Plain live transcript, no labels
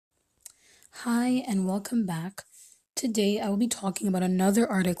Hi, and welcome back. Today I will be talking about another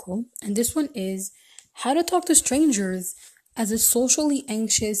article, and this one is How to Talk to Strangers as a Socially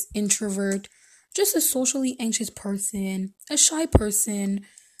Anxious Introvert, just a socially anxious person, a shy person,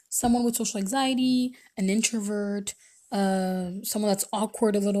 someone with social anxiety, an introvert, someone that's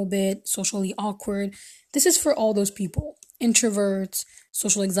awkward a little bit, socially awkward. This is for all those people introverts,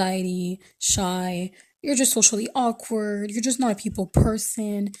 social anxiety, shy. You're just socially awkward. You're just not a people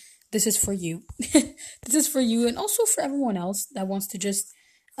person. This is for you. This is for you and also for everyone else that wants to just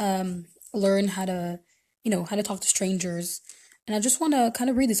um, learn how to, how to talk to strangers. And I just want to kind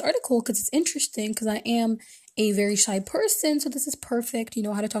of read this article because it's interesting because I am a very shy person. So this is perfect,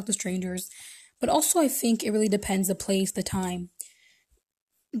 how to talk to strangers. But also, I think it really depends the place, the time,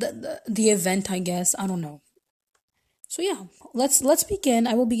 the event, I guess. I don't know. So yeah, let's begin.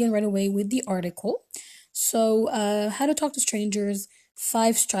 I will begin right away with the article. So, how to talk to strangers,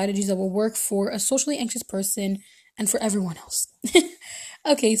 5 strategies that will work for a socially anxious person and for everyone else.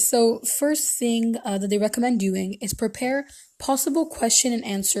 Okay, so first thing that they recommend doing is prepare possible question and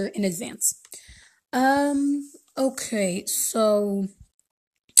answer in advance. Okay, so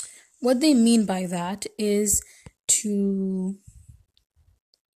what they mean by that is to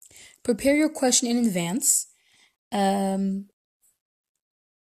prepare your question in advance. Um,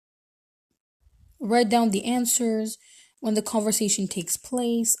 Write down the answers when the conversation takes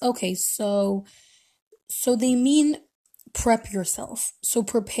place. Okay, so they mean prep yourself. So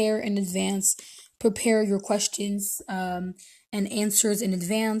prepare in advance, prepare your questions and answers in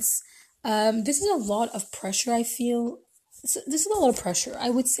advance. This is a lot of pressure, I feel. This is a lot of pressure. I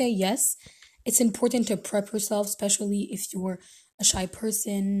would say yes, it's important to prep yourself, especially if you're a shy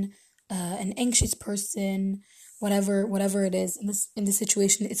person, an anxious person, whatever it is. In this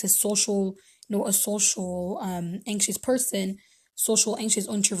situation, it's a social, a social anxious person, social anxious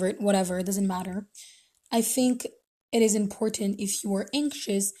introvert, whatever. It doesn't matter. I think it is important if you are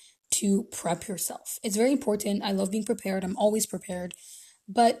anxious to prep yourself. It's very important. I love being prepared. I'm always prepared.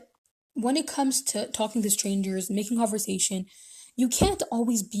 But when it comes to talking to strangers, making conversation, you can't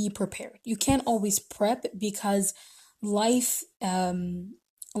always be prepared. You can't always prep because life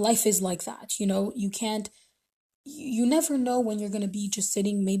life is like that. You can't you never know when you're going to be just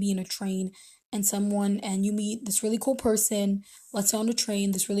sitting maybe in a train and you meet this really cool person, let's say on the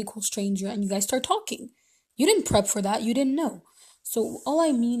train, this really cool stranger, and you guys start talking. You didn't prep for that, you didn't know. So all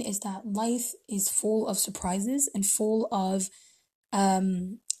I mean is that life is full of surprises and full of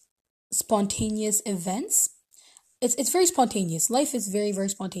um spontaneous events. It's very spontaneous. Life is very, very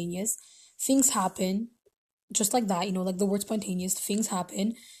spontaneous. Things happen just like that, like the word spontaneous, things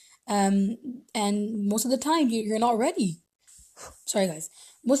happen. Um and most of the time you're not ready. Sorry, guys.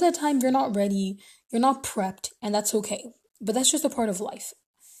 Most of the time, you're not ready, you're not prepped, and that's okay. But that's just a part of life.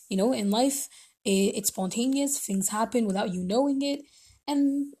 In life, it's spontaneous, things happen without you knowing it.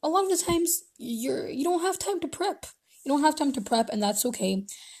 And a lot of the times, you don't have time to prep. You don't have time to prep, and that's okay.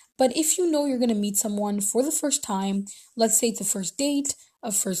 But if you know you're going to meet someone for the first time, let's say it's a first date,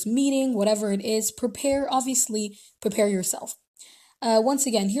 a first meeting, whatever it is, obviously, prepare yourself. Once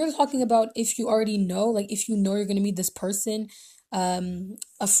again, here we're talking about if you already know, like if you know you're going to meet this person,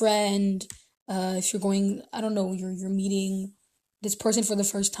 a friend, if you're going, I don't know, you're meeting this person for the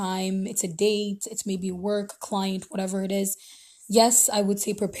first time, it's a date, it's maybe a work, client, whatever it is. Yes, I would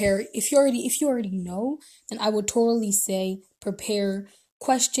say prepare. If you already know, then I would totally say prepare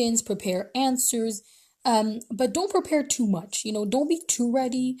questions, prepare answers. But don't prepare too much. Don't be too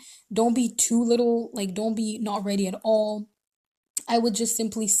ready. Don't be too little. Like, don't be not ready at all. I would just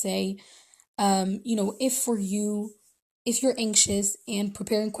simply say, if for you, if you're anxious and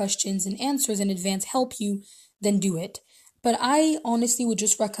preparing questions and answers in advance help you, then do it. But I honestly would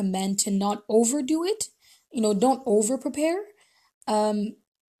just recommend to not overdo it. Don't over prepare. Um,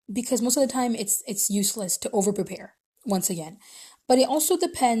 because most of the time it's useless to over prepare once again. But it also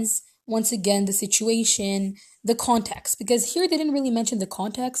depends once again the situation, the context. Because here they didn't really mention the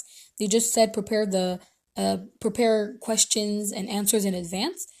context. They just said prepare questions and answers in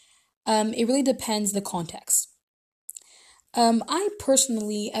advance. It really depends the context. I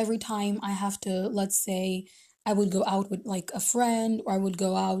personally, every time I have to, let's say, I would go out with like a friend, or I would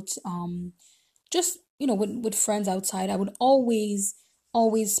go out, just with friends outside. I would always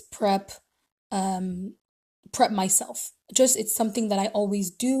um, prep myself. Just it's something that I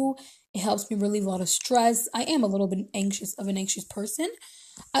always do. It helps me relieve a lot of stress. I am a little bit an anxious person.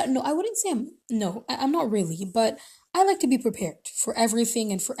 No, I wouldn't say I'm not really, but I like to be prepared for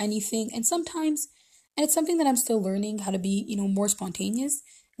everything and for anything. And it's something that I'm still learning how to be, more spontaneous.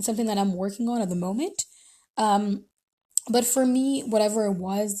 It's something that I'm working on at the moment. Um, But for me, whatever it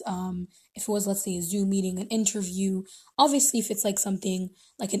was, if it was, let's say, a Zoom meeting, an interview, obviously, if it's like something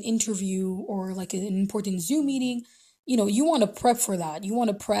like an interview or like an important Zoom meeting, you want to prep for that. You want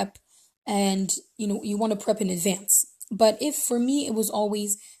to prep and, you want to prep in advance. But if for me, it was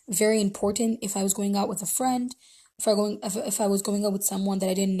always very important if I was going out with a friend, if I was going out with someone that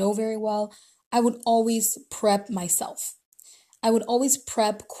I didn't know very well, I would always prep myself. I would always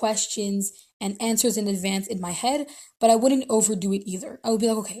prep questions and answers in advance in my head, but I wouldn't overdo it either. I would be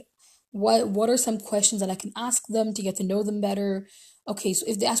like, okay, what are some questions that I can ask them to get to know them better? Okay, so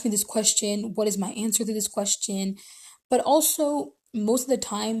if they ask me this question, what is my answer to this question? But also most of the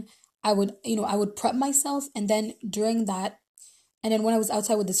time I would prep myself, and then during that, and then when I was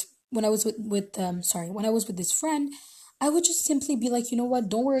outside with this when I was with when I was with this friend, I would just simply be like, you know what,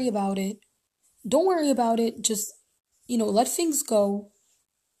 don't worry about it. Don't worry about it. Just, let things go.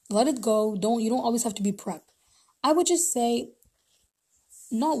 Let it go. You don't always have to be prep. I would just say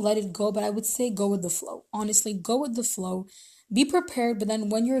not let it go, but I would say go with the flow. Honestly, go with the flow. Be prepared, but then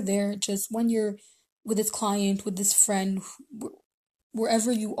when you're there, just when you're with this client, with this friend,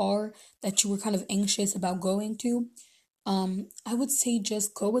 wherever you are that you were kind of anxious about going to, I would say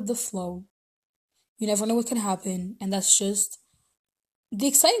just go with the flow. You never know what can happen, and that's just the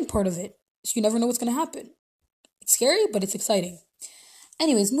exciting part of it. So you never know what's gonna happen. It's scary, but it's exciting.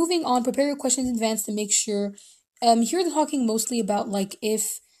 Anyways, moving on, prepare your questions in advance to make sure. Here they're talking mostly about like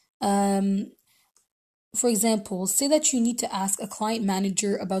if, um, for example, say that you need to ask a client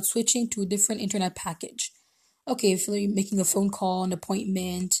manager about switching to a different internet package. Okay, if you're making a phone call, an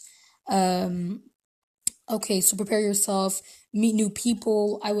appointment, um, okay, so prepare yourself, meet new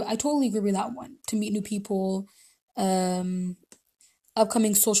people. I totally agree with that one. To meet new people, um,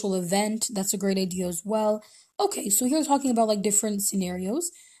 upcoming social event. That's a great idea as well. Okay, so here we're talking about like different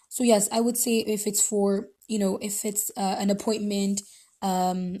scenarios. So yes, I would say if it's for, if it's an appointment,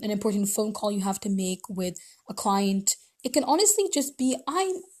 an important phone call you have to make with a client, it can honestly just be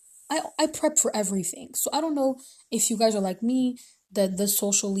I prep for everything. So I don't know if you guys are like me, the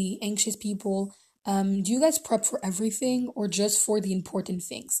socially anxious people. Do you guys prep for everything or just for the important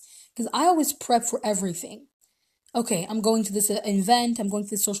things? Because I always prep for everything. Okay, I'm going to this event, I'm going to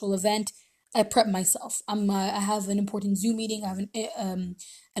this social event. I prep myself. I have an important Zoom meeting, I have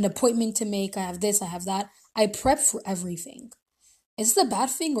an appointment to make, I have this, I have that. I prep for everything. Is this a bad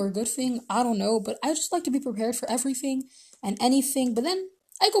thing or a good thing? I don't know, but I just like to be prepared for everything and anything, but then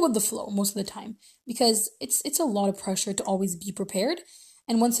I go with the flow most of the time because it's a lot of pressure to always be prepared.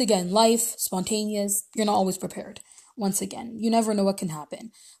 And once again, life, spontaneous, you're not always prepared. Once again, you never know what can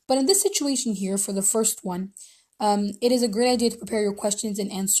happen. But in this situation here, for the first one, it is a great idea to prepare your questions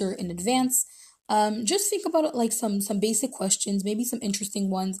and answer in advance. Just think about it like some basic questions, maybe some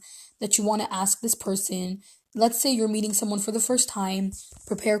interesting ones that you want to ask this person. Let's say you're meeting someone for the first time.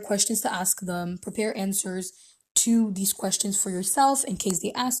 Prepare questions to ask them. Prepare answers to these questions for yourself in case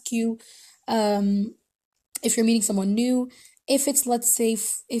they ask you. Um, if you're meeting someone new, if it's, let's say,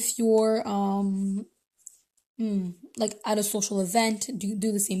 if you're like at a social event,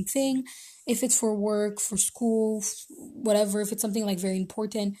 do the same thing. If it's for work, for school, whatever, if it's something like very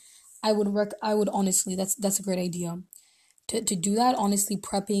important, I would honestly, that's a great idea to do that. Honestly,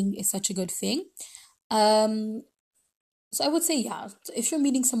 prepping is such a good thing. Um so I would say, yeah, if you're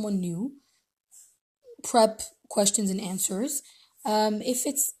meeting someone new, prep questions and answers.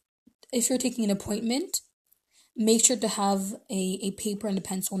 If you're taking an appointment, make sure to have a paper and a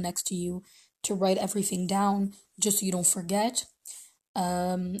pencil next to you to write everything down just so you don't forget.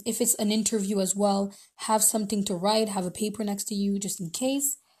 If it's an interview as well, have something to write, have a paper next to you just in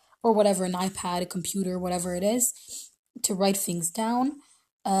case, or whatever, an iPad, a computer, whatever it is, to write things down.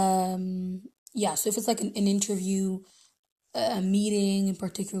 Yeah, so if it's like an interview, a meeting in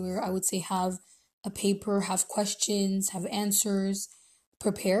particular, I would say have a paper, have questions, have answers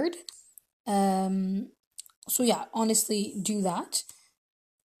prepared. Um, so yeah, honestly, do that.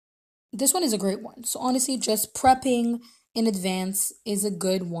 This one is a great one. So honestly, just prepping in advance is a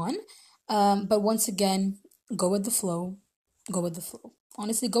good one. But once again, go with the flow. Go with the flow.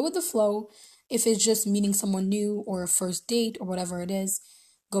 Honestly, go with the flow. If it's just meeting someone new or a first date or whatever it is,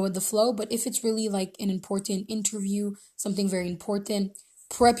 go with the flow. But if it's really like an important interview, something very important,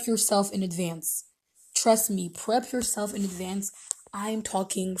 prep yourself in advance. Trust me, prep yourself in advance. I'm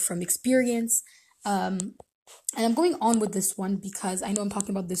talking from experience. Um, and I'm going on with this one because I know I'm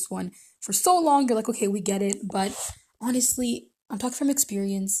talking about this one for so long. You're like, okay, we get it. But honestly, I'm talking from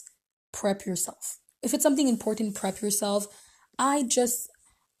experience. Prep yourself. If it's something important, prep yourself. I just,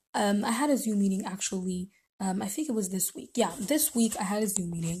 I had a Zoom meeting actually. I think it was this week. Yeah, this week I had a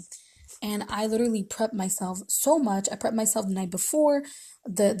Zoom meeting. and I literally prepped myself so much. I prepped myself the night before,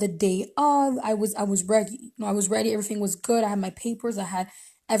 the day of. I was ready. I was ready. Everything was good. I had my papers. I had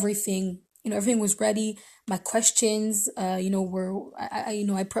everything. Everything was ready. My questions, were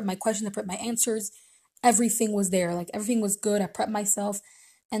I prepped my questions. I prepped my answers. Everything was there. Like everything was good. I prepped myself,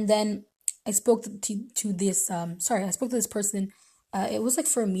 and then I spoke to this. Sorry, I spoke to this person. It was like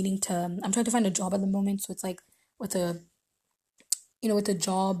for a meeting to. I'm trying to find a job at the moment, so it's like with a with a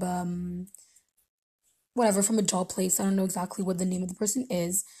job, whatever, from a job place. I don't know exactly what the name of the person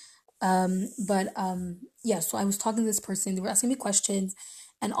is. But yeah, so I was talking to this person, they were asking me questions,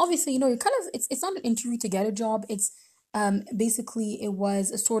 and obviously, you're kind of, it's not an interview to get a job. It's basically it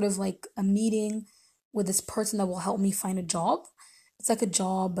was a sort of like a meeting with this person that will help me find a job. It's like a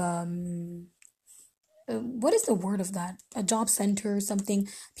job, what is the word of that? A job center, something.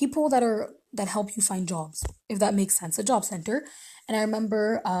 People that help you find jobs, if that makes sense. A job center. And I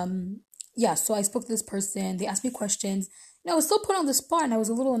remember, yeah, so I spoke to this person. They asked me questions. I was still put on the spot, and I was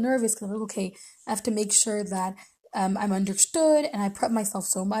a little nervous because I was like, okay, I have to make sure that I'm understood, and I prepped myself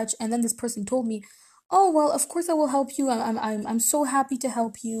so much. And then this person told me, "Oh well, of course I will help you. I'm so happy to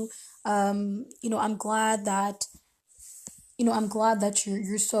help you. I'm glad that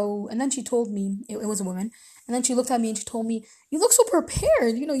you're so." And then she told me, it was a woman, and then she looked at me and she told me, "You look so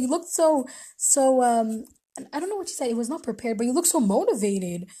prepared. You look so and I don't know what she said. It was not prepared, but you look so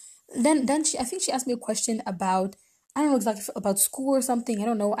motivated." Then I think she asked me a question about, I don't know exactly, about school or something. I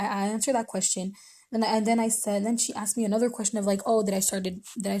don't know. I answered that question. Then she asked me another question of like, "Oh, did I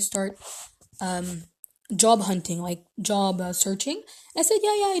start um job hunting, like job searching?" And I said,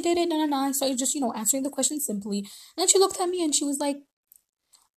 "Yeah, yeah, I did it." No. I started just, answering the question simply. And then she looked at me and she was like,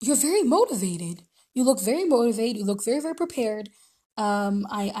 "You're very motivated. You look very motivated. You look very, very prepared.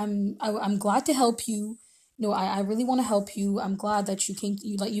 I'm glad to help you. I really want to help you. I'm glad that you came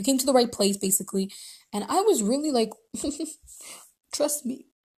to the right place, basically." And I was really like, trust me.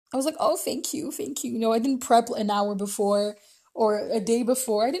 I was like, "Oh, thank you, thank you." I didn't prep an hour before or a day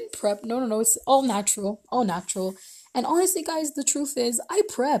before. I didn't prep. No, no, no. It's all natural, all natural. And honestly, guys, the truth is, I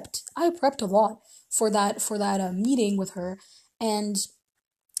prepped. I prepped a lot for that meeting with her, and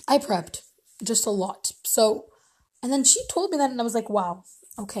I prepped just a lot. So, and then she told me that, and I was like, wow,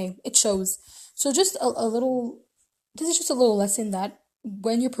 okay, it shows. So, just a little, this is just a little lesson that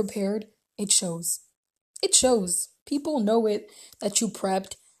when you're prepared, it shows. It shows. People know it that you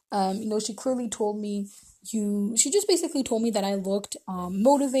prepped. She clearly told me she just basically told me that I looked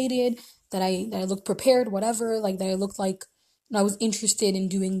motivated, that I looked prepared, whatever, like that I looked like I was interested in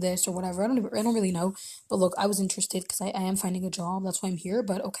doing this or whatever. I don't really know, but look, I was interested because I am finding a job. That's why I'm here.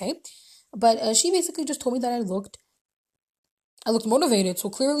 But okay, but she basically just told me that I looked motivated. So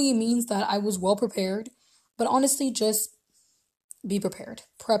clearly it means that I was well prepared. But honestly, just be prepared.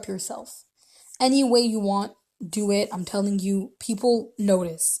 Prep yourself. Any way you want, do it. I'm telling you, people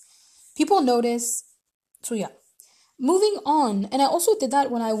notice. People notice. So yeah. Moving on, and I also did that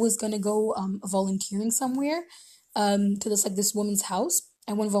when I was gonna go volunteering somewhere, to this woman's house.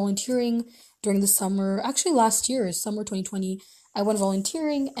 I went volunteering during the summer, actually last year, summer 2020. I went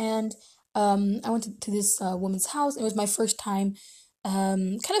volunteering, and I went to this woman's house. It was my first time,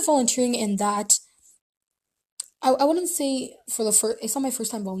 kind of volunteering in that. I wouldn't say for the first. It's not my first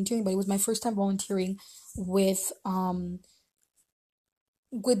time volunteering, but it was my first time volunteering with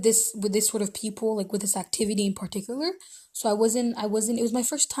with this sort of people, like with this activity in particular. So I wasn't it was my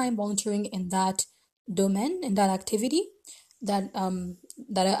first time volunteering in that domain, in that activity, that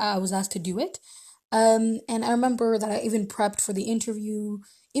I was asked to do it. And I remember that I even prepped for the interview.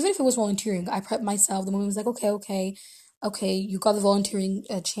 Even if it was volunteering, I prepped myself. The woman was like, "Okay, okay, okay, you got the volunteering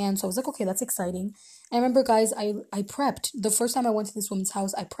chance." So I was like, "Okay, that's exciting." And I remember, guys, I prepped. The first time I went to this woman's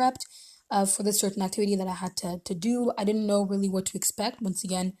house, I prepped for this certain activity that I had to do. I didn't know really what to expect. Once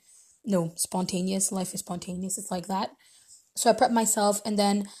again, no, spontaneous. Life is spontaneous. It's like that. So I prepped myself, and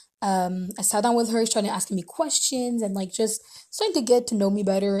then I sat down with her. She started asking me questions and like just starting to get to know me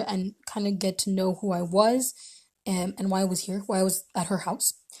better and kind of get to know who I was, and why I was here, why I was at her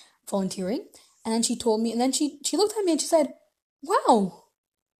house volunteering. And then she told me, and then she looked at me and she said, "Wow,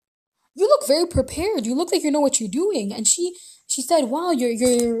 you look very prepared. You look like you know what you're doing." And she said, "Wow,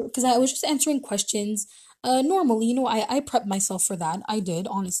 you're," because I was just answering questions. Normally, I prep myself for that. I did,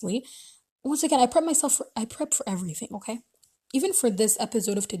 honestly. Once again, I prep for everything, okay? Even for this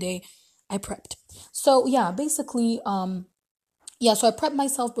episode of today, I prepped. So yeah, basically, yeah, so I prepped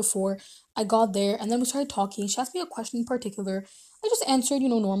myself before I got there, and then we started talking. She asked me a question in particular. I just answered,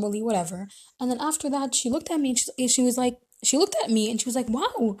 normally, whatever. And then after that, she looked at me and she was like, she looked at me and she was like,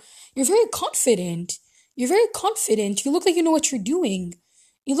 "Wow, you're very confident. You're very confident. You look like you know what you're doing."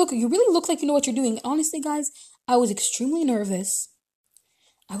 you really look like you know what you're doing. Honestly, guys, I was extremely nervous.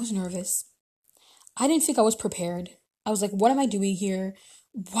 I was nervous. I didn't think I was prepared. I was like, what am I doing here?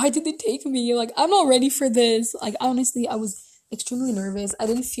 Why did they take me? Like, I'm not ready for this. Like, honestly, I was extremely nervous. I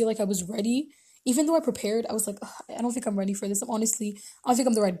didn't feel like I was ready. Even though I prepared, I was like, "Ugh, I don't think I'm ready for this. I don't think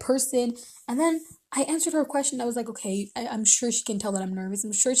I'm the right person." And then I answered her question. I was like, okay, I'm sure she can tell that I'm nervous.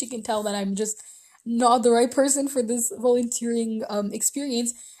 I'm sure she can tell that I'm just not the right person for this volunteering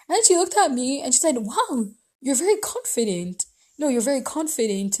experience. And then she looked at me and she said, wow, you're very confident. No, you're very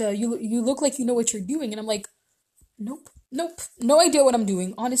confident. You look like you know what you're doing. And I'm like, nope, no idea what I'm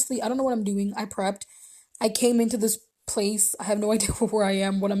doing. Honestly, I don't know what I'm doing. I prepped. I came into this place. I have no idea where I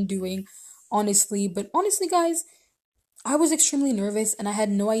am, what I'm doing, honestly. But honestly, guys, I was extremely nervous and I had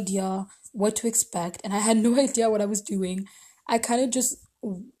no idea what to expect and I had no idea what I was doing. I kind of just,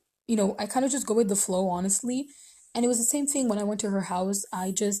 I kind of just go with the flow, honestly. And it was the same thing when I went to her house.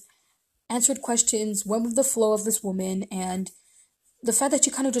 I just answered questions, went with the flow of this woman, and the fact that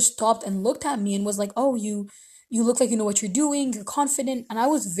she kind of just stopped and looked at me and was like, "Oh, you look like you know what you're doing. You're confident." And I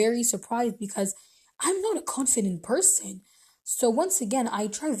was very surprised because I'm not a confident person. So once again, I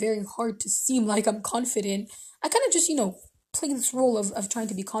try very hard to seem like I'm confident. I kind of just, play this role of trying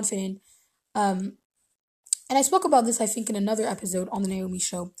to be confident. Um, and I spoke about this, I think, in another episode on the Naomi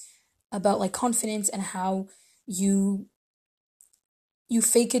show about like confidence and how you you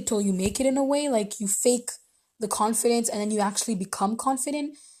fake it till you make it in a way. Like you fake the confidence and then you actually become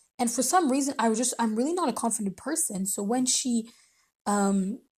confident. And for some reason, I'm really not a confident person. So when she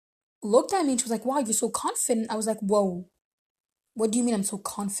um looked at me and she was like, wow, you're so confident. I was like, whoa, what do you mean I'm so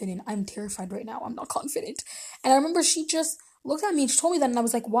confident? I'm terrified right now. I'm not confident. And I remember she just looked at me and she told me that and I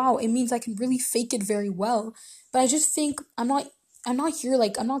was like, wow, it means I can really fake it very well. But I just think I'm not here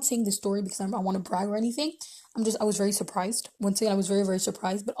like I'm not saying this story because I want to brag or anything. I was very surprised. Once again, I was very, very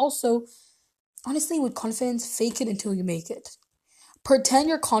surprised. But also, honestly, with confidence, fake it until you make it. Pretend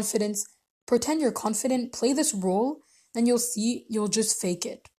you're confident, pretend you're confident, play this role, then you'll see you'll just fake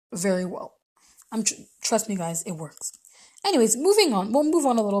it very well. Trust me, guys, it works. Anyways, moving on. We'll move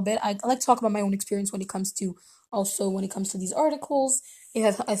on a little bit. I like to talk about my own experience when it comes to these articles.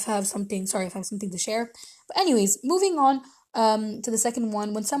 If I have something, sorry, if I have something to share. But anyways, moving on to the second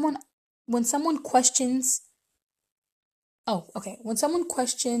one. When someone questions, oh, okay. When someone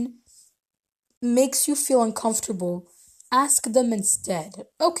question makes you feel uncomfortable, ask them instead.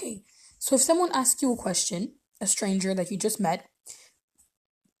 Okay. So if someone asks you a question, a stranger that you just met,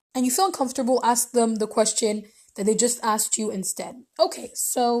 and you feel uncomfortable, ask them the question that they just asked you instead. Okay,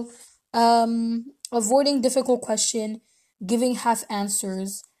 so avoiding difficult question, giving half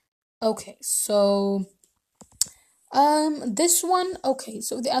answers. Okay, so this one, okay,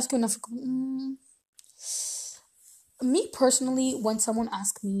 so they ask you enough. Me personally, when someone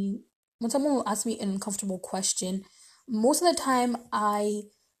will ask me an uncomfortable question, most of the time I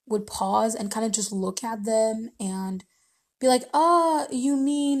would pause and kind of just look at them and be like, you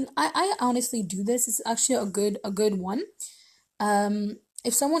mean I honestly do this. It's actually a good one.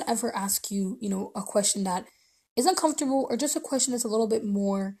 If someone ever asks you, a question that is uncomfortable or just a question that's a little bit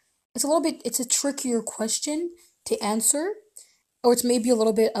more, it's a trickier question to answer, or it's maybe a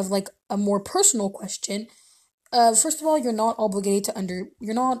little bit of like a more personal question. First of all, you're not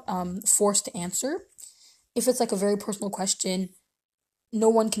forced to answer. If it's like a very personal question, no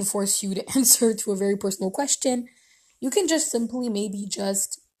one can force you to answer to a very personal question. You can just simply maybe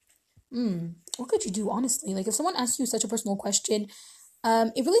just, what could you do, honestly? Like, if someone asks you such a personal question,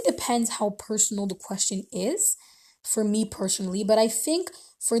 it really depends how personal the question is for me personally. But I think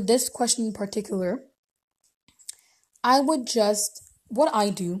for this question in particular, this is what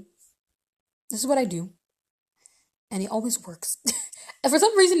I do, and it always works. And for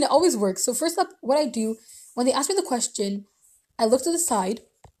some reason, it always works. So, first up, what I do, when they ask me the question, I look to the side.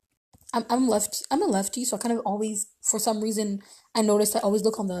 I'm a lefty, so I kind of always, for some reason, I noticed I always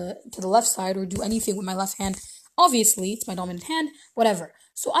look to the left side or do anything with my left hand. Obviously, it's my dominant hand, whatever.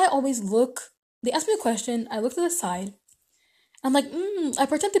 So I always look. They ask me a question. I look to the side. I'm like, I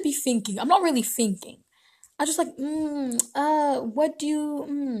pretend to be thinking. I'm not really thinking. I just like, what do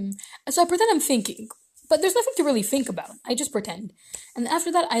you, So I pretend I'm thinking, but there's nothing to really think about. I just pretend, and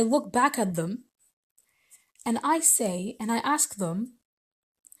after that, I look back at them, and I ask them,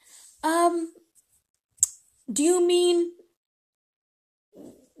 um, do you mean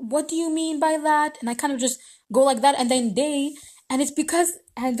what do you mean by that? And I kind of just go like that, and then and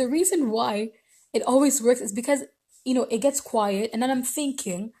the reason why it always works is because, it gets quiet, and then I'm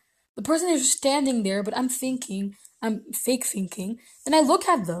thinking, the person is just standing there, but I'm fake thinking. Then I look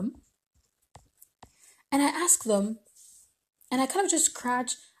at them, and I ask them, And I kind of just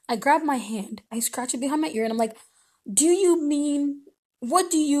scratch. I grab my hand, I scratch it behind my ear, and I'm like, do you mean,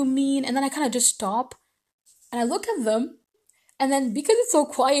 what do you mean? And then I kind of just stop and I look at them, and then because it's so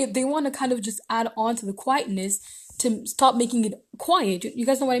quiet, they want to kind of just add on to the quietness to stop making it quiet. You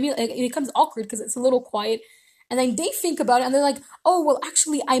guys know what I mean? Like, it becomes awkward because it's a little quiet. And then they think about it and they're like, oh, well,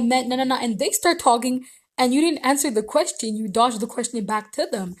 actually, I meant no, no, no. And they start talking and you didn't answer the question. You dodged the question back to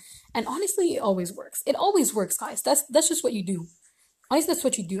them. And honestly, it always works. It always works, guys. That's just what you do. Honestly, that's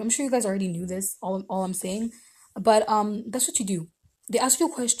what you do. I'm sure you guys already knew this, all I'm saying. But that's what you do. They ask you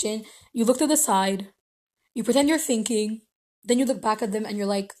a question, you look to the side, you pretend you're thinking, then you look back at them and you're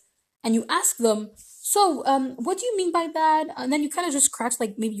like, and you ask them, so, what do you mean by that? And then you kind of just scratch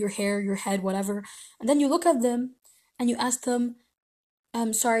like maybe your hair, your head, whatever. And then you look at them and you ask them,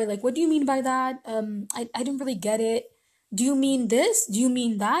 sorry, like, what do you mean by that? I didn't really get it. Do you mean this? Do you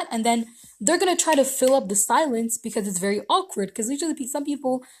mean that? And then they're gonna try to fill up the silence because it's very awkward. Because usually some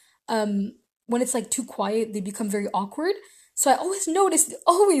people, when it's like too quiet, they become very awkward. So I always notice it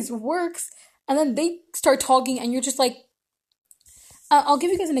always works. And then they start talking, and you're just like, I'll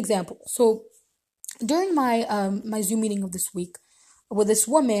give you guys an example. So during my Zoom meeting of this week with this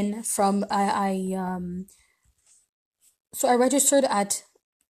woman from so I registered at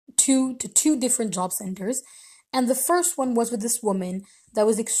two different job centers. And the first one was with this woman that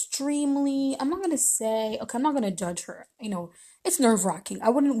was extremely, I'm not gonna say, okay, I'm not gonna judge her. It's nerve-wracking. I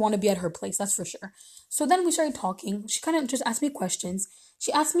wouldn't want to be at her place, that's for sure. So then we started talking. She kind of just asked me questions.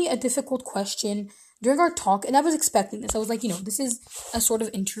 She asked me a difficult question during our talk, and I was expecting this. I was like, this is a sort of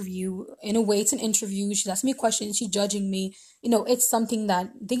interview. In a way, it's an interview. She's asking me questions. She's judging me. It's something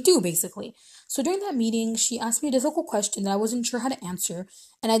that they do, basically. So during that meeting, she asked me a difficult question that I wasn't sure how to answer.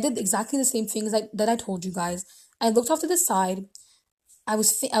 And I did exactly the same things that I told you guys. I looked off to the side. I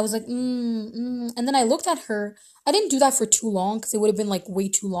was like, and then I looked at her. I didn't do that for too long because it would have been like way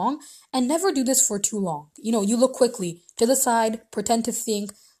too long. And never do this for too long. You look quickly to the side, pretend to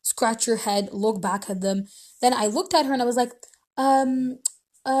think, scratch your head, look back at them. Then I looked at her and I was like,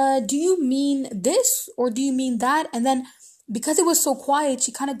 do you mean this or do you mean that? And then because it was so quiet,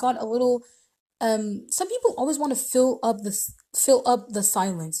 she kind of got a little. Some people always want to fill up the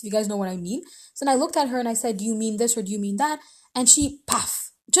silence. You guys know what I mean? So then I looked at her and I said, do you mean this or do you mean that? And she,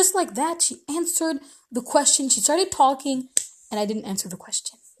 paf, just like that, she answered the question. She started talking and I didn't answer the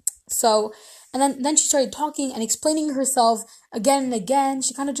question. So, and then she started talking and explaining herself again and again.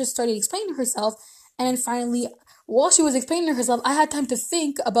 She kind of just started explaining herself. And then finally, while she was explaining herself, I had time to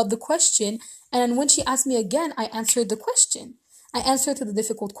think about the question. And then when she asked me again, I answered the question. I answered to the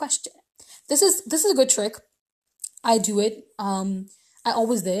difficult question. This is a good trick. I do it. I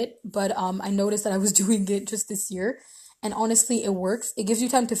always did it, but I noticed that I was doing it just this year, and honestly, it works. It gives you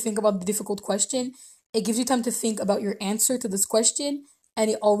time to think about the difficult question. It gives you time to think about your answer to this question, and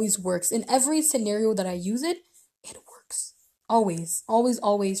it always works. In every scenario that I use it, it works. Always, always,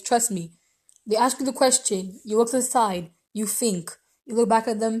 always. Trust me. They ask you the question, you look to the side, you think, you look back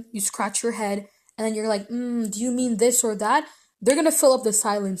at them, you scratch your head, and then you're like, do you mean this or that? They're gonna fill up the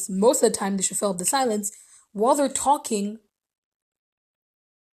silence. Most of the time, they should fill up the silence. While they're talking,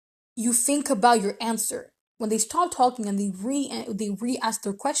 you think about your answer. When they stop talking and they re-ask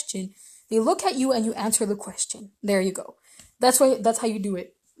their question, they look at you and you answer the question. There you go. That's how you do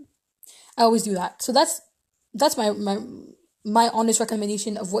it. I always do that. So that's my honest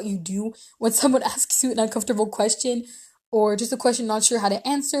recommendation of what you do when someone asks you an uncomfortable question or just a question not sure how to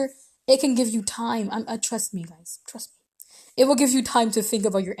answer. It can give you time. Trust me, guys. Trust me. It will give you time to think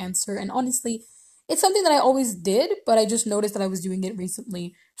about your answer. And honestly, it's something that I always did, but I just noticed that I was doing it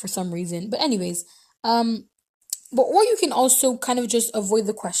recently for some reason. But anyways, or you can also kind of just avoid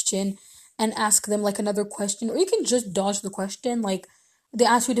the question and ask them like another question, or you can just dodge the question. Like they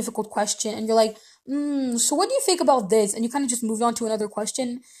ask you a difficult question and you're like, so what do you think about this? And you kind of just move on to another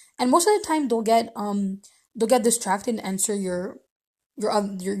question. And most of the time they'll get distracted and answer your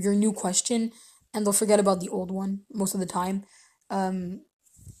new question, and they'll forget about the old one most of the time.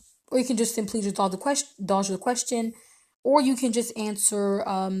 Or you can just simply just dodge the question, or you can just answer,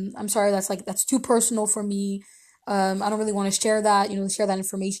 I'm sorry, that's too personal for me. I don't really want to share that, share that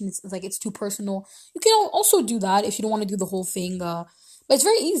information. It's like, it's too personal. You can also do that if you don't want to do the whole thing. But it's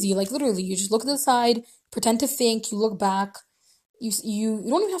very easy. Like literally, you just look to the side, pretend to think, you look back. You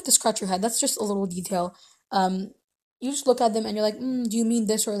don't even have to scratch your head. That's just a little detail. You just look at them and you're like, do you mean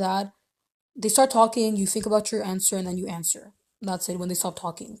this or that? They start talking, you think about your answer, and then you answer. That's it. When they stop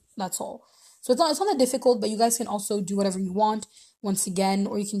talking, that's all. So it's not that difficult, but you guys can also do whatever you want once again,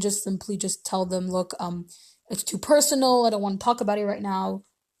 or you can just simply just tell them, look, it's too personal. I don't want to talk about it right now.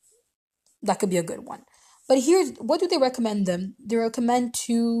 That could be a good one. But here's what do they recommend them? They recommend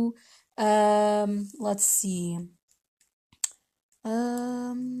to let's see.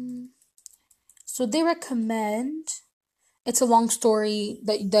 Um so they recommend it's a long story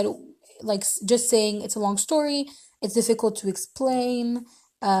that like just saying it's a long story, it's difficult to explain,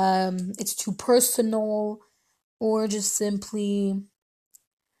 it's too personal, or just simply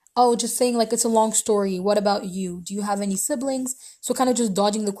oh, just saying like it's a long story. What about you? Do you have any siblings? So kind of just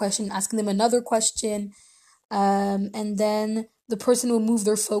dodging the question, asking them another question, and then the person will move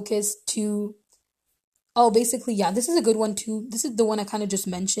their focus to oh, basically, yeah, this is a good one too. This is the one I kind of just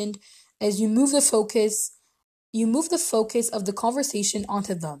mentioned. As you move the focus of the conversation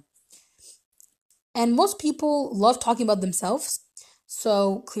onto them. And most people love talking about themselves.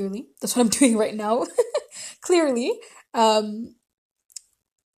 So clearly, that's what I'm doing right now. Clearly. Um,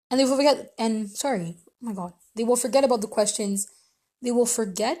 and they will forget, and sorry, oh my God, they will forget about the questions. They will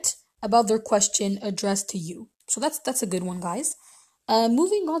forget about their question addressed to you. So that's a good one, guys.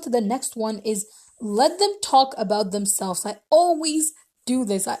 Moving on to the next one is let them talk about themselves. I always do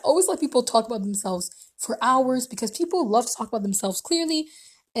this. I always let people talk about themselves for hours because people love to talk about themselves. Clearly,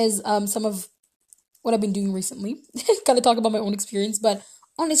 as some of what I've been doing recently, kind of talk about my own experience. But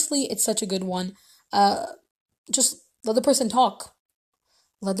honestly, it's such a good one. Uh, just let the person talk.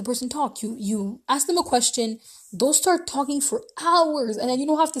 Let the person talk. You ask them a question, they'll start talking for hours, and then you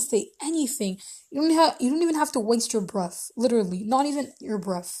don't have to say anything. You don't even have to waste your breath. Literally, not even your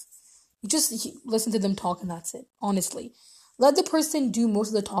breath. You just listen to them talk, and that's it. Honestly, let the person do most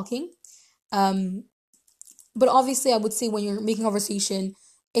of the talking. Um, but obviously, I would say when you're making conversation,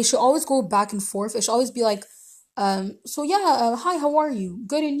 it should always go back and forth. It should always be like, so yeah, hi, how are you?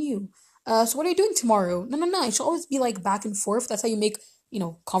 Good, and you? So what are you doing tomorrow? No, no, no. It should always be like back and forth. That's how you make,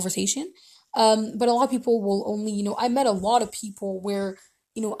 conversation. But a lot of people will only, I met a lot of people where,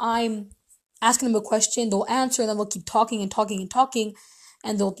 I'm asking them a question, they'll answer, and then they'll keep talking and talking and talking,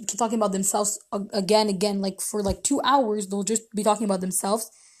 and they'll keep talking about themselves again, like for like 2 hours, they'll just be talking about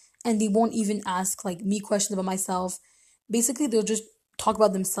themselves, and they won't even ask like me questions about myself. Basically, they'll just talk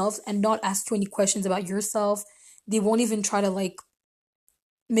about themselves and not ask you any questions about yourself. They won't even try to like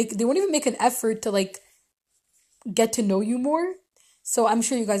they won't even make an effort to like get to know you more. So I'm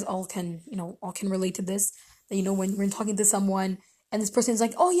sure you guys all can, all can relate to this. That when we're talking to someone and this person is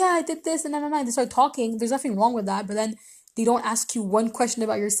like, "Oh yeah, I did this," and they start talking. There's nothing wrong with that, but then they don't ask you one question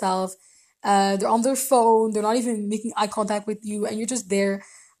about yourself. They're on their phone. They're not even making eye contact with you, and you're just there,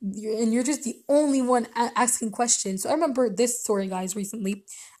 and you're just the only one asking questions. So I remember this story, guys, recently. I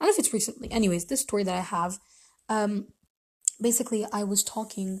don't know if it's recently. Anyways, this story that I have. Um, Basically, I was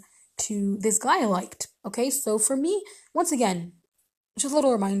talking to this guy I liked. Okay, so for me, once again, just a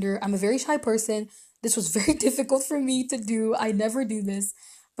little reminder, I'm a very shy person. This was very difficult for me to do. I never do this.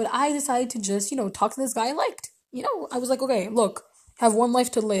 But I decided to just, talk to this guy I liked. I was like, okay, look, have one life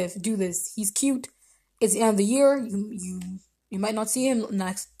to live. Do this. He's cute. It's the end of the year. You might not see him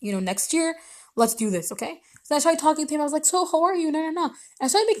next year. Let's do this, okay? So I started talking to him. I was like, so how are you? No, no, no. And I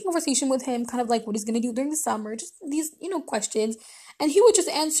started making conversation with him, kind of like what he's gonna do during the summer, just these, questions. And he would just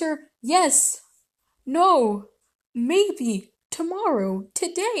answer, yes, no, maybe, tomorrow,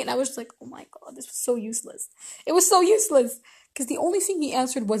 today. And I was just like, oh my God, this was so useless. It was so useless. Because the only thing he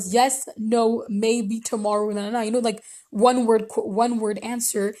answered was yes, no, maybe, tomorrow, no. Like one word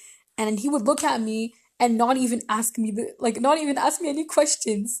answer. And he would look at me and not even ask me any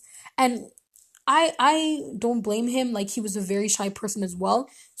questions. And I don't blame him. Like he was a very shy person as well.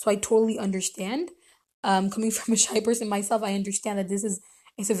 So I totally understand. Coming from a shy person myself, I understand that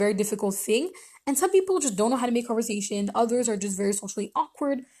it's a very difficult thing. And some people just don't know how to make conversation. Others are just very socially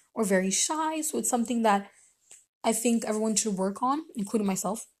awkward or very shy. So it's something that I think everyone should work on, including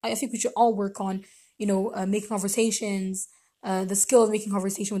myself. I think we should all work on, making conversations, the skill of making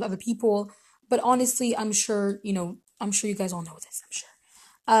conversation with other people. But honestly, I'm sure you guys all know this, I'm sure.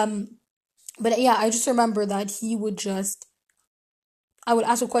 But yeah, I just remember that I would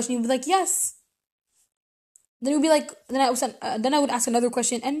ask a question, he'd be like, yes. Then he would be like, then I would ask another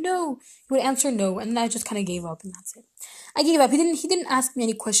question, and no, he would answer no, and then I just kind of gave up, and that's it. I gave up. He didn't ask me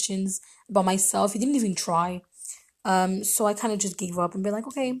any questions about myself. He didn't even try. So I kind of just gave up and be like,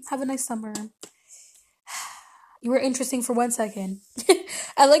 okay, have a nice summer. You were interesting for 1 second.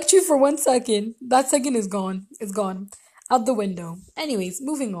 I liked you for 1 second. That second is gone. It's gone. Out the window. Anyways,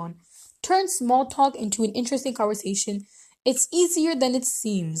 moving on. Turn small talk into an interesting conversation. It's easier than it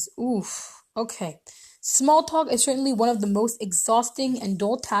seems. Oof. Okay. Small talk is certainly one of the most exhausting and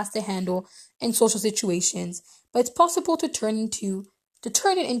dull tasks to handle in social situations, but it's possible to turn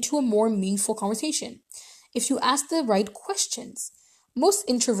it into a more meaningful conversation if you ask the right questions. Most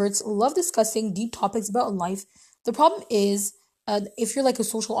introverts love discussing deep topics about life. The problem is, if you're like a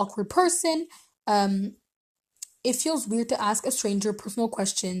social awkward person, um, it feels weird to ask a stranger personal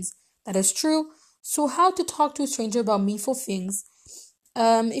questions. That is true. So, how to talk to a stranger about meaningful things?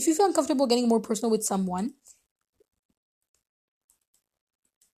 If you feel uncomfortable getting more personal with someone,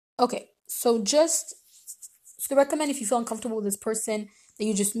 okay, so just so recommend if you feel uncomfortable with this person that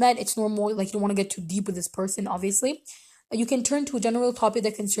you just met, it's normal. Like you don't want to get too deep with this person, obviously. You can turn to a general topic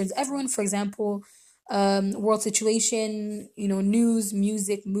that concerns everyone. For example, world situation, news,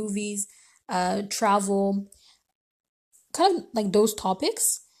 music, movies, travel, kind of like those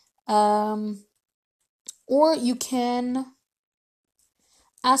topics. Um, or you can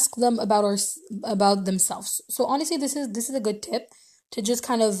ask them about themselves. So honestly, this is a good tip to just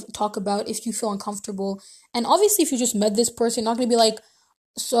kind of talk about if you feel uncomfortable. And obviously, if you just met this person, you're not gonna be like,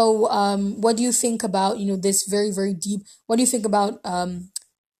 so what do you think about this very very deep? What do you think about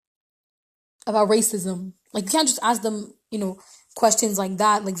racism? Like you can't just ask them questions like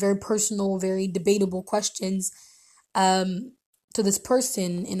that, like very personal, very debatable questions um to this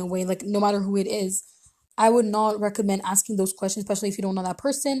person in a way, like no matter who it is. I would not recommend asking those questions, especially if you don't know that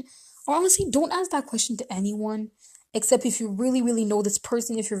person. Or honestly, don't ask that question to anyone except if you really, really know this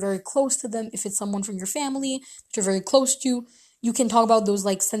person, if you're very close to them, if it's someone from your family that you're very close to, you can talk about those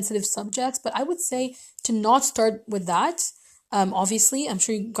like sensitive subjects. But I would say to not start with that. Obviously, I'm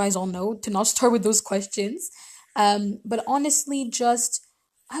sure you guys all know to not start with those questions. But honestly, just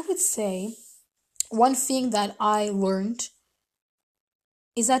I would say one thing that I learned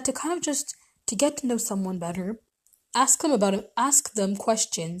is that to kind of just to get to know someone better, ask them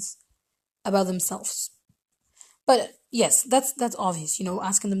questions about themselves. But yes, that's obvious,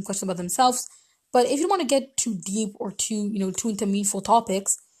 asking them questions about themselves. But if you don't want to get too deep or too into meaningful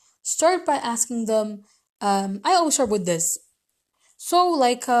topics, start by asking them. I always start with this. So,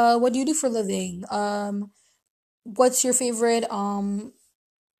 like, what do you do for a living? What's your favorite?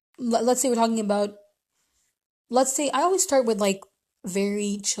 Let's say we're talking about. Let's say I always start with like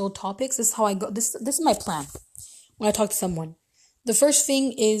very chill topics. This is how I go. This is my plan when I talk to someone. The first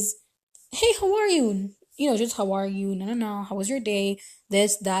thing is, hey, how are you? Just how are you? No, no, no. How was your day?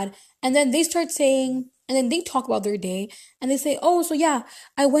 This, that. And then they start saying, and then they talk about their day and they say, oh, so yeah,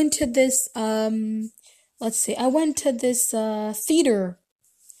 I went to this, let's say, I went to this, theater.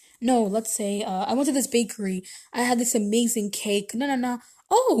 No, let's say, I went to this bakery. I had this amazing cake. No, no, no.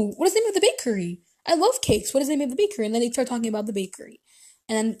 Oh, what is the name of the bakery? I love cakes. What is the name of the bakery? And then they start talking about the bakery.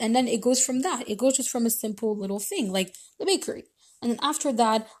 And then it goes from that. It goes just from a simple little thing, like the bakery. And then after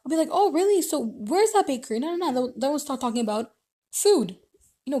that, I'll be like, oh, really? So where's that bakery? No, no, no. Then we'll start talking about food,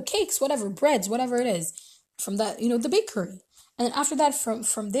 cakes, whatever, breads, whatever it is, from that, the bakery. And then after that,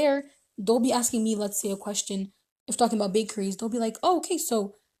 from there, they'll be asking me, let's say, a question. If talking about bakeries, they'll be like, oh, okay,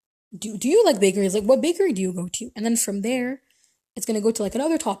 so do you like bakeries? Like, what bakery do you go to? And then from there, it's gonna go to like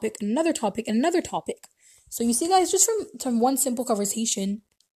another topic, and another topic, and another topic. So you see, guys, just from one simple conversation,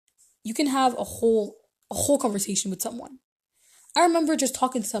 you can have a whole conversation with someone. I remember just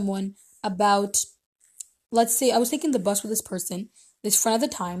talking to someone about, let's say I was taking the bus with this friend at the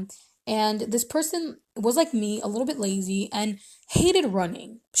time, and this person was like me, a little bit lazy and hated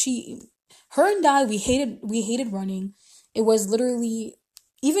running. Her and I, we hated running. It was literally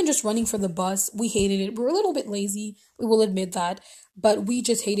even just running for the bus, we hated it. We were a little bit lazy, we will admit that, but we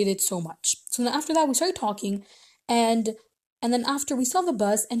just hated it so much. So then after that, we started talking, and and then after we saw the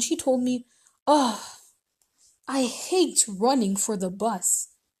bus, and she told me, "Oh, I hate running for the bus.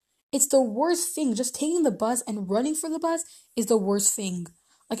 It's the worst thing. Just taking the bus and running for the bus is the worst thing.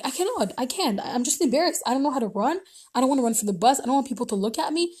 Like, I cannot. I can't. I'm just embarrassed. I don't know how to run. I don't want to run for the bus. I don't want people to look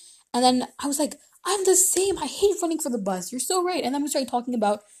at me." And then I was like, I'm the same. I hate running for the bus. You're so right. And then we started talking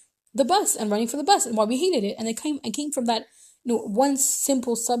about the bus and running for the bus and why we hated it. And it came from that, one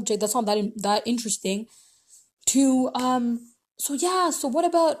simple subject that's not that interesting to so yeah, so what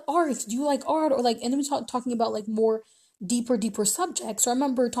about art? Do you like art? Or like, and then we talking about like more deeper subjects. So I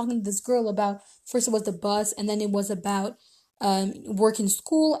remember talking to this girl about, first it was the bus, and then it was about work in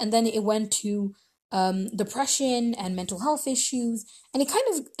school, and then it went to depression and mental health issues, and it kind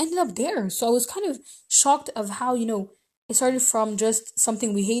of ended up there. So I was kind of shocked of how, it started from just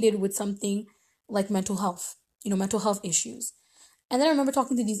something we hated with something like mental health issues. And then I remember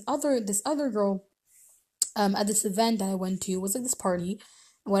talking to this other girl at this event that I went to. It was like this party,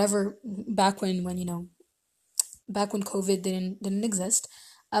 whatever, back when COVID didn't exist.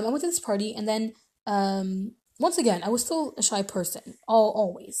 I went to this party, and then once again I was still a shy person,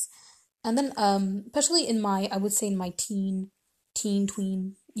 always. And then especially in my, I would say, in my teen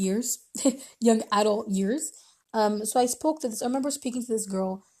tween years, young adult years, So I spoke to this. I remember speaking to this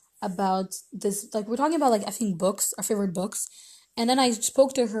girl about this. Like we're talking about like I think books, our favorite books, and then I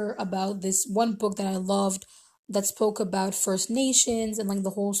spoke to her about this one book that I loved that spoke about First Nations and like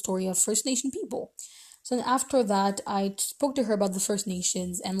the whole story of First Nation people. So then after that, I spoke to her about the First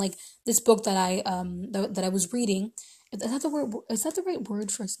Nations and like this book that that I was reading. Is that the word? Is that the right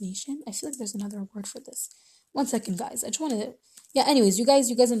word? First Nation? I feel like there's another word for this. One second, guys. I just want to. Yeah. Anyways, you guys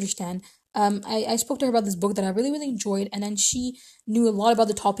understand. I spoke to her about this book that I really really enjoyed, and then she knew a lot about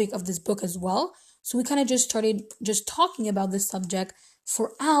the topic of this book as well. So we kind of just started just talking about this subject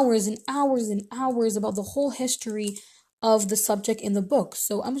for hours and hours and hours about the whole history of the subject in the book.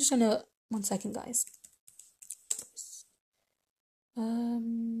 So I'm just gonna one second, guys.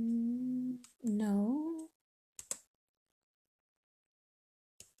 No.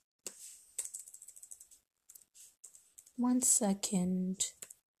 One second.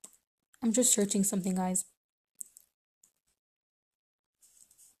 I'm just searching something, guys.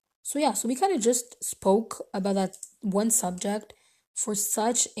 So yeah, so we kind of just spoke about that one subject for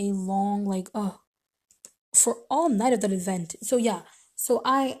such a long, like, for all night of that event. So yeah, so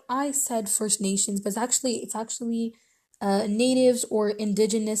I said First Nations, but it's actually natives or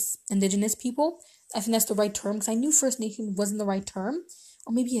indigenous people. I think that's the right term because I knew First Nation wasn't the right term,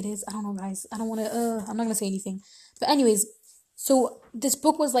 or maybe it is. I don't know, guys. I don't want to. I'm not gonna say anything. But anyways, so this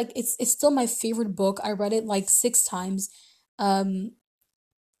book was like it's still my favorite book. I read it like 6 times.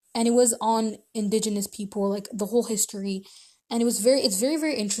 And it was on indigenous people, like the whole history. And it's very,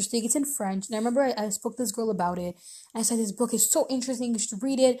 very interesting. It's in French. And I remember I spoke to this girl about it. And I said, this book is so interesting, you should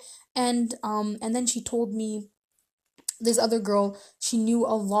read it. And then she told me this other girl, she knew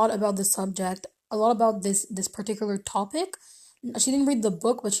a lot about the subject, a lot about this particular topic. She didn't read the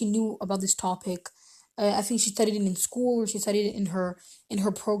book, but she knew about this topic. I think she studied it in school, or she studied it in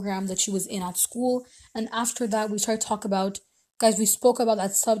her program that she was in at school. And after that, we started to talk about, guys. We spoke about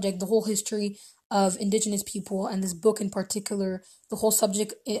that subject, the whole history of indigenous people, and this book in particular, the whole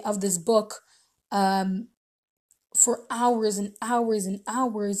subject of this book, um, for hours and hours and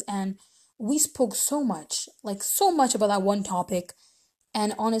hours, and we spoke so much, like so much about that one topic.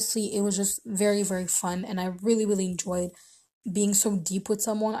 And honestly, it was just very, very fun, and I really, really enjoyed being so deep with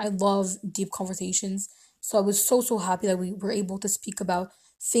someone. I love deep conversations. So I was so, so happy that we were able to speak about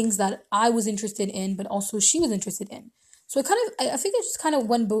things that I was interested in, but also she was interested in. So it kind of, I think it just kind of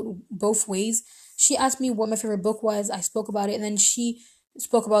went both ways. She asked me what my favorite book was. I spoke about it, and then she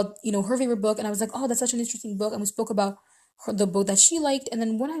spoke about, her favorite book. And I was like, oh, that's such an interesting book. And we spoke about the book that she liked. And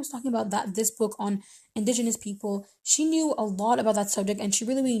then when I was talking about this book on indigenous people, she knew a lot about that subject, and she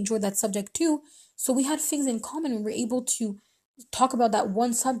really, really enjoyed that subject too. So we had things in common, and we were able to talk about that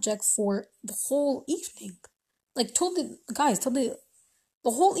one subject for the whole evening. Like totally the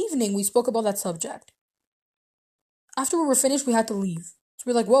whole evening we spoke about that subject. After we were finished, we had to leave. So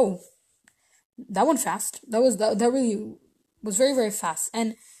we're like, whoa, that went fast. That really was very, very fast.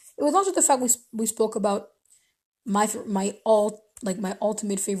 And it was not just the fact we spoke about my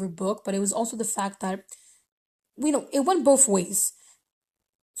ultimate favorite book, but it was also the fact that it went both ways.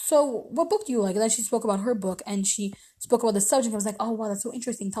 So what book do you like? And then she spoke about her book, and she spoke about the subject. I was like, oh wow, that's so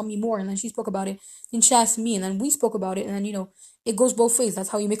interesting, tell me more. And then she spoke about it, then she asked me, and then we spoke about it. And then it goes both ways. That's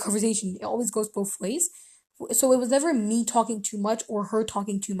how you make conversation. It always goes both ways. So it was never me talking too much or her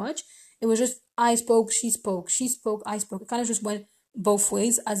talking too much. It was just I spoke, she spoke, I spoke. It kind of just went both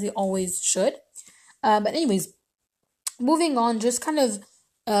ways, as it always should. But anyways, moving on, just kind of,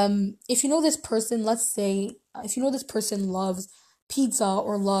 if you know this person, let's say, if you know this person loves pizza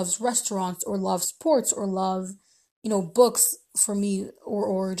or loves restaurants or loves sports or love, books for me,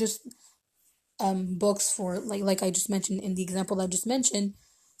 or just books for like I just mentioned in the example that I just mentioned,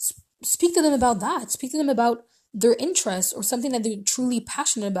 speak to them about that. Speak to them about their interests or something that they're truly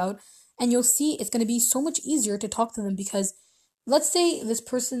passionate about, and you'll see it's going to be so much easier to talk to them because let's say this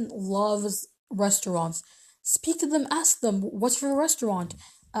person loves restaurants. Speak to them, ask them what's your restaurant.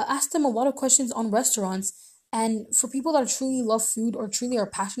 Ask them a lot of questions on restaurants. And for people that truly love food or truly are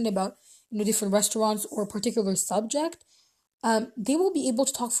passionate about different restaurants or a particular subject, they will be able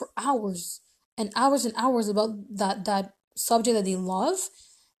to talk for hours and hours and hours about that subject that they love,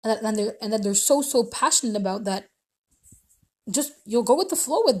 and that they're so so passionate about that. Just you'll go with the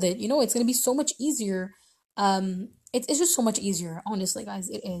flow with it. It's gonna be so much easier. It's just so much easier. Honestly, guys,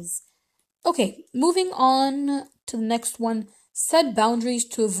 it is. Okay, moving on to the next one. Set boundaries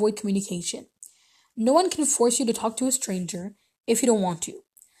to avoid communication. No one can force you to talk to a stranger if you don't want to.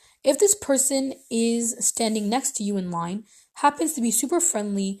 If this person is standing next to you in line, happens to be super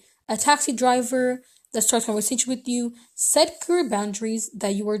friendly, a taxi driver that starts a conversation with you, set clear boundaries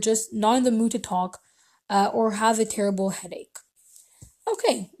that you are just not in the mood to talk. or have a terrible headache.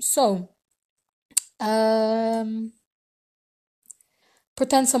 Okay, so um,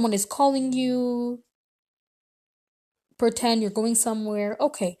 pretend someone is calling you, pretend you're going somewhere.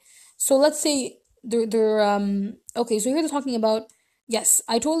 Okay. So let's say they're okay, so here they're talking about, yes,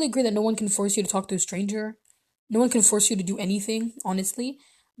 I totally agree that no one can force you to talk to a stranger. No one can force you to do anything, honestly.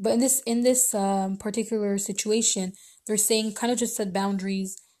 But in this particular situation, they're saying kind of just set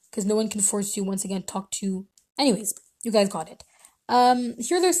boundaries because no one can force you once again to talk to. Anyways, you guys got it.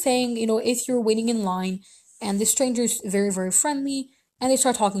 Here they're saying, if you're waiting in line and the stranger's very, very friendly and they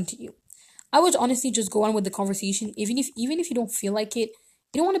start talking to you, I would honestly just go on with the conversation, even if you don't feel like it.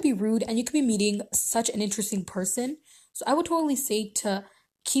 You don't want to be rude, and you could be meeting such an interesting person. So I would totally say to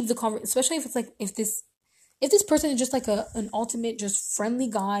keep the conversation, especially if it's like if this person is just like an ultimate just friendly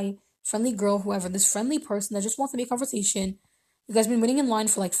guy, friendly girl, whoever, this friendly person that just wants to make conversation. You guys been waiting in line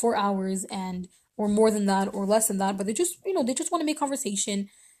for like 4 hours and or more than that or less than that, but they just want to make conversation,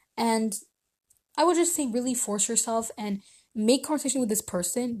 and I would just say really force yourself and make conversation with this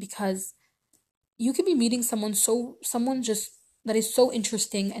person because you could be meeting someone just that is so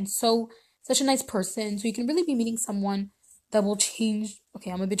interesting and such a nice person. So you can really be meeting someone that will change,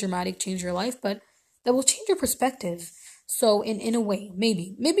 okay, I'm a bit dramatic, change your life, but that will change your perspective. So in a way,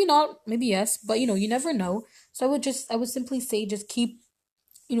 maybe not, maybe yes, but you never know. So I would simply say just keep,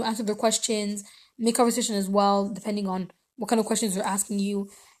 answer their questions, make conversation as well, depending on what kind of questions they're asking you.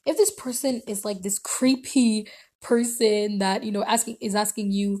 If this person is like this creepy person that,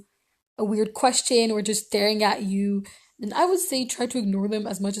 asking you a weird question or just staring at you, then I would say try to ignore them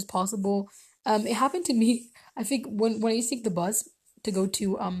as much as possible. It happened to me. I think when I used to take the bus to go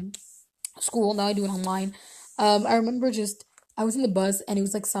to school. Now I do it online. I remember just I was in the bus and it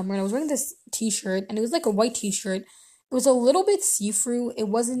was like summer and I was wearing this t-shirt and it was like a white t-shirt. It was a little bit see-through. It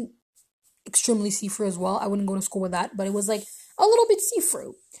wasn't extremely see-through as well. I wouldn't go to school with that, but it was like a little bit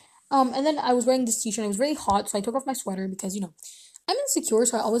see-through. And then I was wearing this t-shirt and it was really hot, so I took off my sweater because I'm insecure,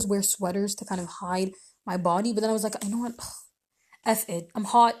 so I always wear sweaters to kind of hide my body. But then I was like, you know what? F it. I'm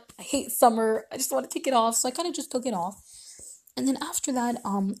hot. I hate summer. I just want to take it off. So I kind of just took it off. And then after that,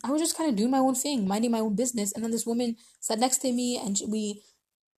 I was just kind of doing my own thing, minding my own business. And then this woman sat next to me, and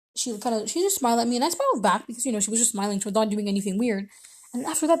she just smiled at me, and I smiled back because she was just smiling. She was not doing anything weird. And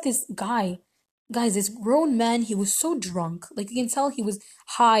after that, this guy, guys, this grown man, he was so drunk. Like you can tell he was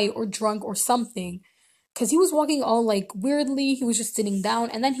high or drunk or something, because he was walking all like weirdly. He was just sitting down,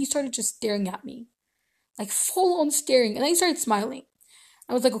 and then he started just staring at me, like full on staring. And then he started smiling.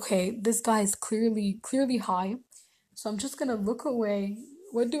 I was like, okay, this guy is clearly high. So I'm just gonna look away.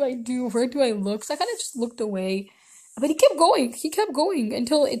 What do I do? Where do I look? So I kind of just looked away, but he kept going. He kept going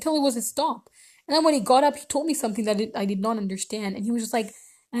until it was a stop. And then when he got up, he told me something that I did not understand, and he was just like,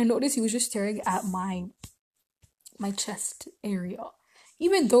 and I noticed he was just staring at my chest area,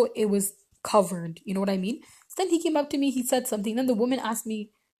 even though it was covered. You know what I mean? So then he came up to me. He said something. Then the woman asked me,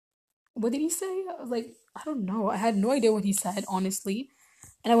 "What did he say?" I was like, "I don't know. I had no idea what he said, honestly."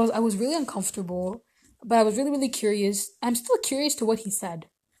 And I was really uncomfortable, but I was really really curious. I'm still curious to what he said.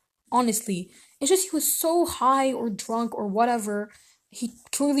 Honestly, it's just he was so high or drunk or whatever. He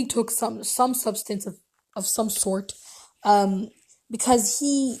truly took some substance of some sort. Um, because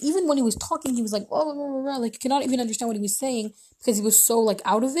he even when he was talking, he was like, oh, blah, blah, blah, like you cannot even understand what he was saying because he was so like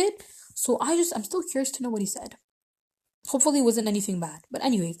out of it. So I'm still curious to know what he said. Hopefully, it wasn't anything bad. But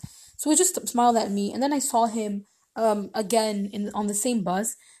anyways, so he just smiled at me, and then I saw him again in on the same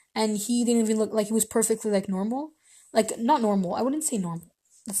bus, and he didn't even look like he was perfectly like normal, like not normal. I wouldn't say normal.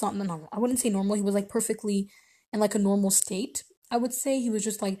 That's not normal. I wouldn't say normal. He was like perfectly in like a normal state. I would say he was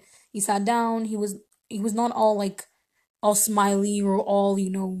just like he sat down. He was not all like all smiley or all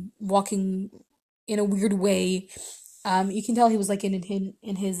walking in a weird way. You can tell he was like in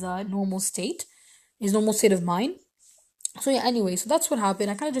his normal state, his normal state of mind. So yeah, anyway, so that's what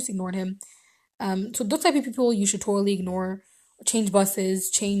happened. I kind of just ignored him. So those type of people you should totally ignore. Change buses,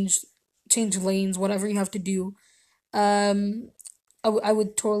 change lanes, whatever you have to do. Um, I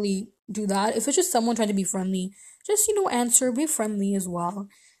would totally do that. If it's just someone trying to be friendly, just answer, be friendly as well.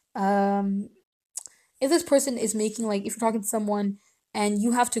 Um, if this person is making like if you're talking to someone and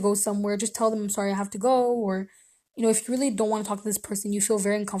you have to go somewhere, just tell them I'm sorry I have to go. Or if you really don't want to talk to this person, you feel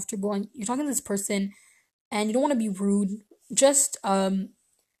very uncomfortable and you're talking to this person and you don't want to be rude, just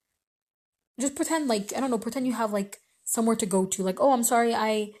just pretend like I don't know, pretend you have like somewhere to go to. Like, oh, I'm sorry,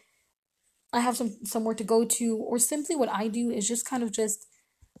 I have somewhere to go to. Or simply what I do is just kind of just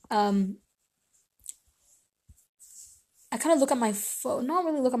um I kind of look at my phone, not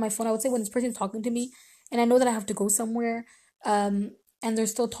really look at my phone. I would say when this person is talking to me and I know that I have to go somewhere, and they're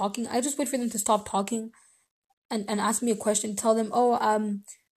still talking, I just wait for them to stop talking and ask me a question, tell them, oh,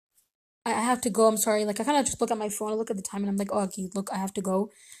 I have to go, I'm sorry. Like, I kind of just look at my phone, I look at the time, and I'm like, oh, okay, look, I have to go.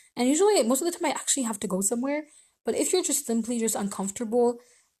 And usually, most of the time, I actually have to go somewhere. But if you're just simply just uncomfortable,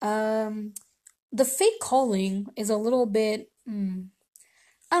 um, the fake calling is a little bit,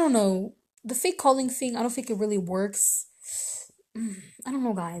 I don't know. The fake calling thing, I don't think it really works. I don't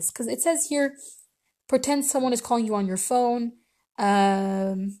know, guys, because it says here, pretend someone is calling you on your phone.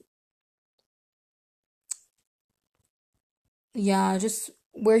 Um, yeah, just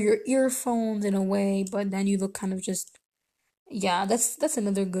wear your earphones in a way, but then you look kind of just, yeah, that's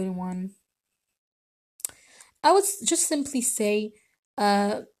another good one. I would just simply say,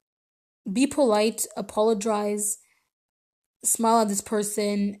 uh, be polite, apologize, smile at this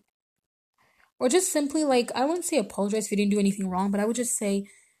person, or just simply like, I wouldn't say apologize if you didn't do anything wrong, but I would just say,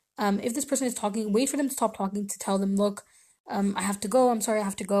 if this person is talking, wait for them to stop talking to tell them, look, I have to go. I'm sorry, I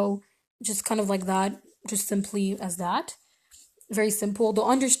have to go. Just kind of like that, just simply as that. Very simple. They'll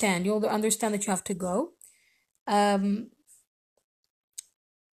understand. They'll understand that you have to go. Um,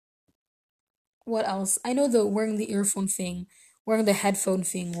 what else? I know the wearing the earphone thing, wearing the headphone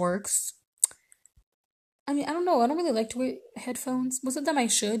thing works. I mean, I don't know. I don't really like to wear headphones. Most of the time I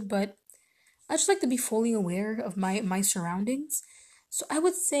should, but I just like to be fully aware of my surroundings. So I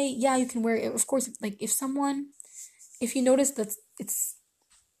would say, yeah, you can wear it. Of course, like if you notice that it's,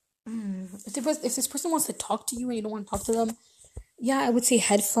 if this person wants to talk to you and you don't want to talk to them, yeah, I would say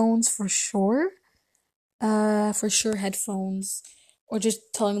headphones for sure. For sure headphones, or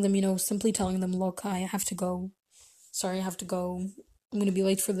just telling them, simply telling them, look, I have to go. Sorry, I have to go. I'm gonna be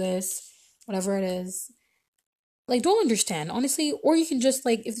late for this, whatever it is. Like, don't understand, honestly. Or you can just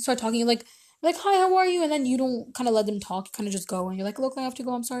like, if they start talking, like, hi, how are you? And then you don't kind of let them talk. You kind of just go, and you're like, look, I have to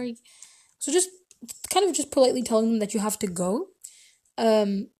go. I'm sorry. So just kind of just politely telling them that you have to go.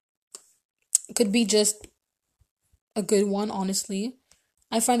 Um, could be just a good one, honestly.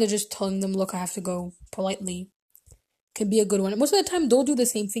 I find that just telling them, look, I have to go politely could be a good one. Most of the time, they'll do the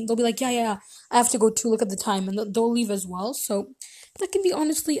same thing. They'll be like, yeah, yeah, yeah, I have to go too. Look at the time, and they'll leave as well. So that can be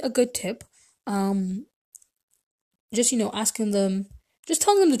honestly a good tip. Um, just asking them, just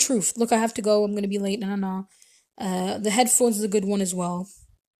telling them the truth. Look, I have to go. I'm gonna be late. No, no, no. The headphones is a good one as well.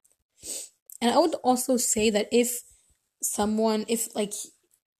 And I would also say that if like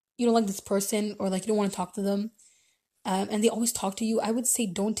you don't like this person, or like you don't want to talk to them, and they always talk to you, I would say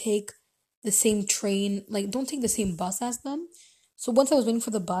don't take the same train, like don't take the same bus as them. So once I was waiting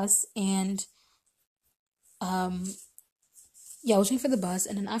for the bus, and um yeah, I was waiting for the bus,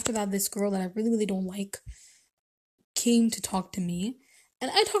 and then after that, this girl that I really, really don't like came to talk to me.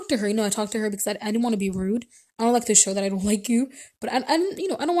 And I talked to her, I talked to her because I didn't want to be rude. I don't like to show that I don't like you, but I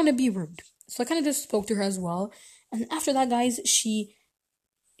don't want to be rude. So I kind of just spoke to her as well. And after that, guys, she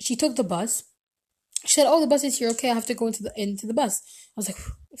took the bus. She said, "Oh, the bus is here. Okay, I have to go into the bus." I was like,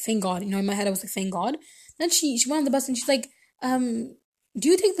 "Thank God." In my head, I was like, "Thank God." Then she went on the bus, and she's like, "Do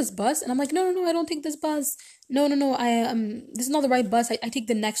you take this bus?" And I'm like, "No, no, no, I don't take this bus. No, no, no. This is not the right bus. I take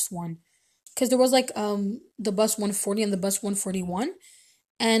the next one." Because there was like the bus 140 and the bus 141,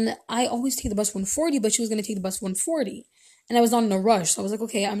 and I always take the bus 140, but she was gonna take the bus 140, and I was not in a rush, so I was like,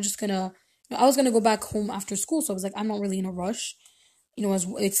 okay, I'm just gonna. I was gonna go back home after school, so I was like, I'm not really in a rush. As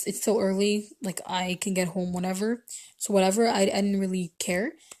it's still early, like I can get home whenever, so whatever. I didn't really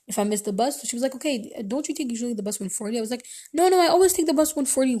care if I missed the bus. So she was like, okay, don't you take usually the bus 140? I was like, no, no, I always take the bus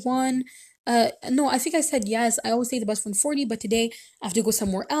 141. No, I think I said yes. I always take the bus 140, but today I have to go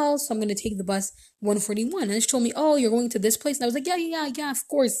somewhere else, so I'm gonna take the bus 141. And she told me, oh, you're going to this place, and I was like, yeah, yeah, yeah, yeah, of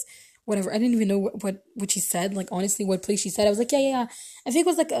course. Whatever. I didn't even know what she said. Like honestly, what place she said. I was like, yeah, yeah, yeah. I think it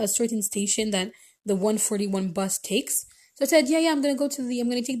was like a certain station that the 141 bus takes. So I said, yeah, yeah, I'm gonna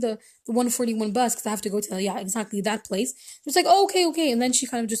take the 141 bus because I have to go to, yeah, exactly that place. She was like, oh, okay, okay. And then she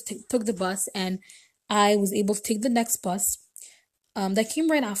kind of just took the bus, and I was able to take the next bus, that came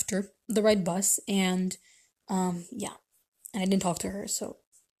right after the right bus. And, yeah, and I didn't talk to her. So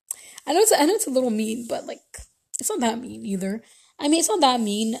I know it's a little mean, but like, it's not that mean either. I mean, it's not that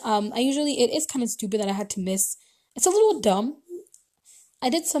mean. It is kind of stupid that I had to miss. It's a little dumb. I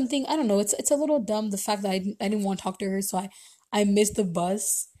did something, I don't know, it's a little dumb, the fact that I didn't want to talk to her, so I missed the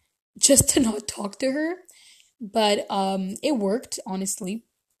bus just to not talk to her. But it worked, honestly.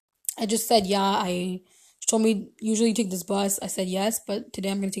 I just said, yeah, she told me usually you take this bus. I said yes, but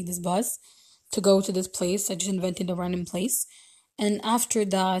today I'm gonna take this bus to go to this place. I just invented a random place. And after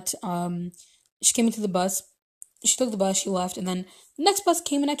that, she came into the bus. She took the bus, she left, and then the next bus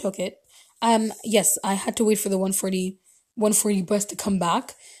came and I took it. Yes, I had to wait for the 140 bus to come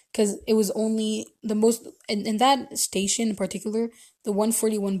back. because it was only the most in that station in particular, the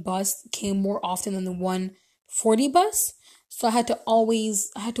 141 bus came more often than the 140 bus. So I had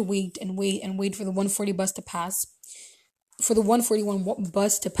to wait and wait and wait for the 140 bus to pass, for the 141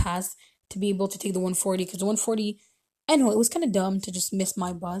 bus to pass to be able to take the 140, because the 140, I know it was kind of dumb to just miss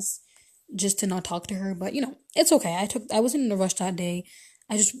my bus just to not talk to her, but it's okay. I wasn't in a rush that day.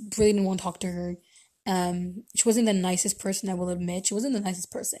 I just really didn't want to talk to her. She wasn't the nicest person, I will admit. She wasn't the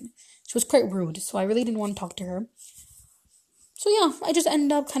nicest person. She was quite rude, so I really didn't want to talk to her. So yeah, I just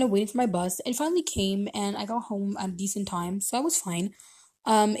ended up kind of waiting for my bus. It finally came, and I got home at a decent time, so I was fine.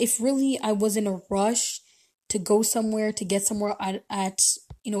 If really I was in a rush to go somewhere, to get somewhere at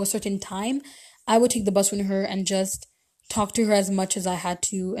a certain time, I would take the bus with her and just talk to her as much as I had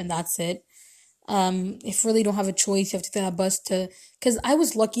to, and that's it. If really don't have a choice, you have to take that bus to, because I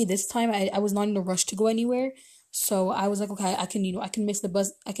was lucky this time. I was not in a rush to go anywhere, so I was like, okay, I can miss the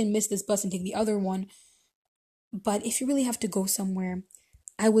bus, I can miss this bus and take the other one. But if you really have to go somewhere,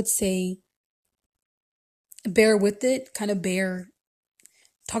 I would say bear with it, kind of bear.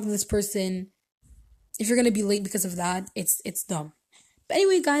 Talk to this person. If you're gonna be late because of that, it's dumb. But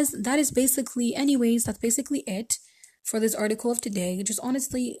anyway, guys, that's basically it for this article of today. Just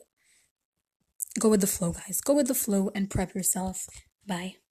honestly, go with the flow, guys. Go with the flow and prep yourself. Bye.